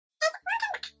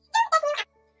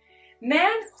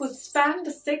Men who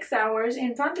spend 6 hours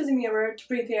in front of the mirror to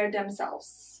prepare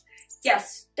themselves.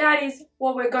 Yes, that is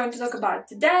what we're going to talk about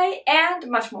today and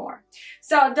much more.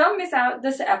 So don't miss out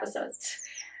this episode.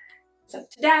 So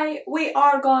today we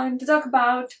are going to talk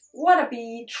about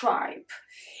WODAABE tribe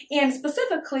and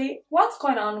specifically what's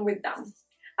going on with them.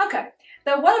 Okay,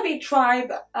 the WODAABE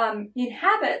tribe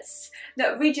inhabits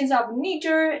the regions of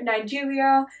Niger,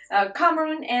 Nigeria,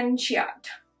 Cameroon and Chad.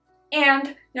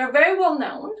 And they're very well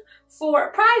known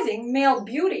for prizing male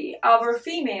beauty over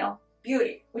female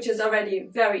beauty, which is already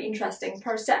very interesting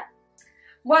per se.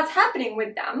 What's happening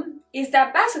with them is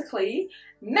that basically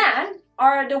men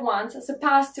are the ones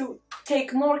supposed to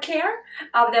take more care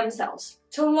of themselves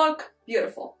to look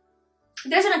beautiful.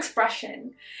 There's an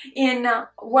expression in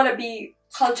WODAABE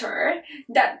culture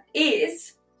that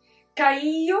is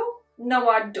 "Kaiyo no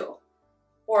wado"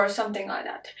 or something like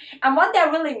that. And what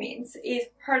that really means is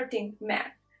hurting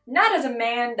men. Not as a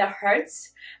man that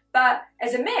hurts, but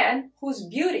as a man whose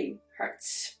beauty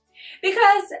hurts.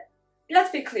 Because,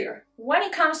 let's be clear, when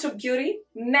it comes to beauty,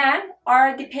 men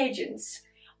are the pageants.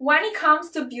 When it comes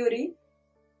to beauty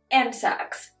and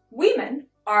sex, women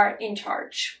are in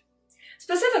charge.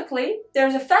 Specifically,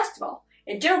 there's a festival,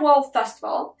 a gerewol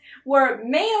festival, where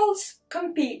males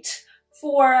compete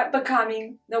for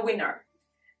becoming the winner.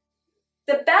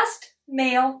 The best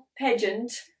male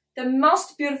pageant, the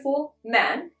most beautiful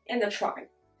man in the tribe.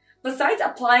 Besides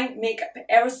applying makeup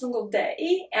every single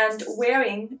day and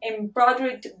wearing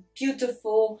embroidered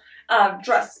beautiful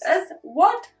dresses,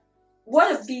 what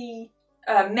WODAABE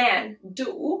men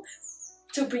do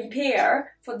to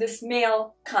prepare for this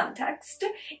male context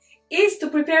is to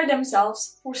prepare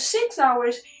themselves for 6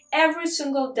 hours every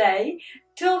single day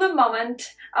till the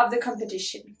moment of the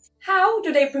competition. How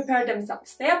do they prepare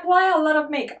themselves? They apply a lot of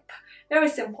makeup. Very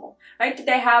simple, right?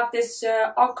 They have this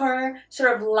ochre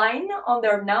sort of line on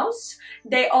their nose.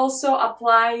 They also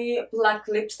apply black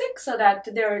lipstick so that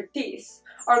their teeth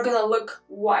are gonna look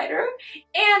whiter.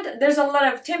 And there's a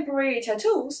lot of temporary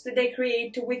tattoos that they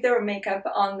create with their makeup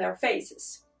on their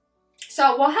faces.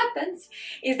 So what happens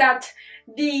is that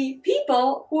the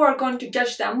people who are going to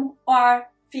judge them are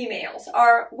females,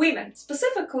 are women,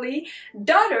 specifically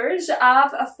daughters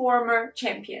of former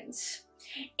champions.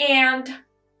 And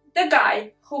the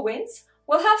guy who wins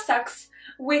will have sex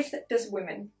with this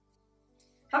woman.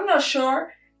 I'm not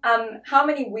sure how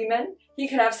many women he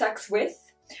could have sex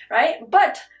with, right?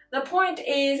 But the point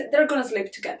is they're gonna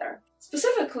sleep together.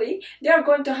 Specifically, they're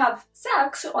going to have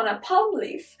sex on a palm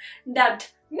leaf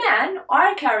that men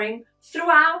are carrying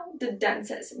throughout the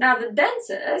dances. Now the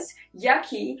dances,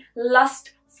 yaki,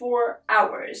 last for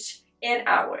hours and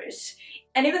hours.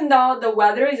 And even though the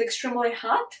weather is extremely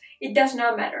hot, it does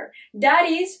not matter. That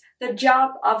is the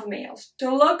job of males,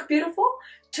 to look beautiful,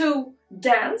 to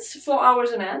dance for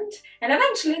hours on end, and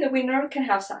eventually the winner can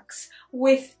have sex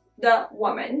with the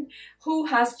woman who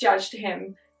has judged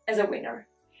him as a winner.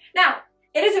 Now,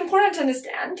 it is important to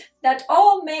understand that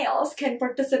all males can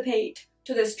participate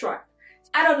to this tribe.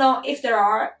 I don't know if there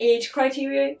are age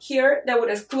criteria here that would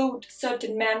exclude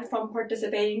certain men from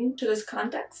participating to this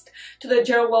context, to the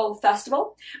gerewol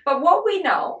festival, but what we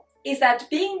know is that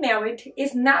being married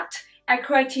is not a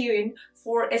criterion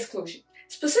for exclusion.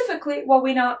 Specifically, what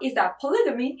we know is that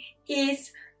polygamy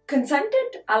is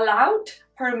consented, allowed,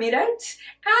 permitted,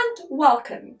 and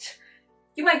welcomed.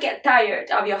 You might get tired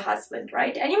of your husband,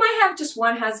 right? And you might have just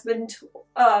one husband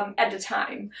at a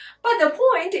time. But the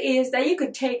point is that you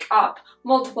could take up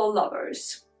multiple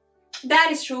lovers. That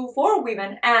is true for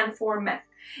women and for men.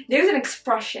 There's an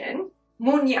expression,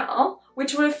 munyao,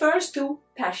 which refers to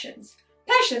passions.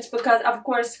 Passions because, of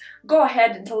course, go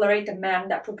ahead and tolerate a man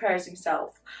that prepares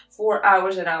himself for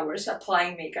hours and hours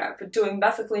applying makeup, doing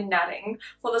basically nothing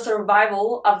for the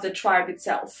survival of the tribe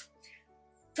itself.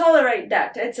 Tolerate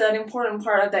that. It's an important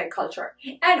part of their culture.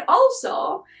 And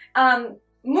also,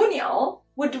 munyao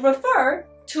would refer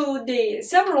to the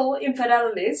several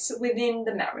infidelities within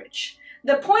the marriage.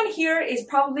 The point here is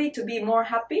probably to be more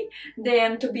happy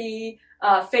than to be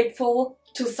faithful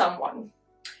to someone.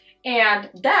 And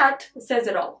that says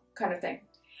it all, kind of thing.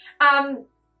 I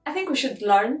think we should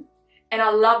learn, and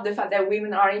I love the fact that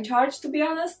women are in charge, to be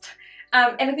honest.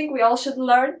 And I think we all should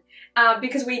learn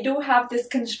because we do have this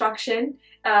construction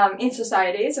in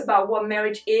societies about what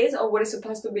marriage is or what it's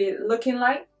supposed to be looking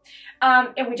like.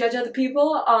 And we judge other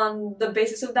people on the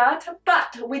basis of that.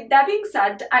 But with that being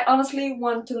said, I honestly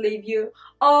want to leave you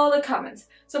all the comments.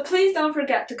 So please don't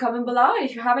forget to comment below. And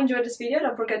if you have enjoyed this video,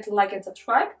 don't forget to like and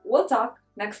subscribe. We'll talk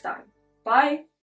next time. Bye!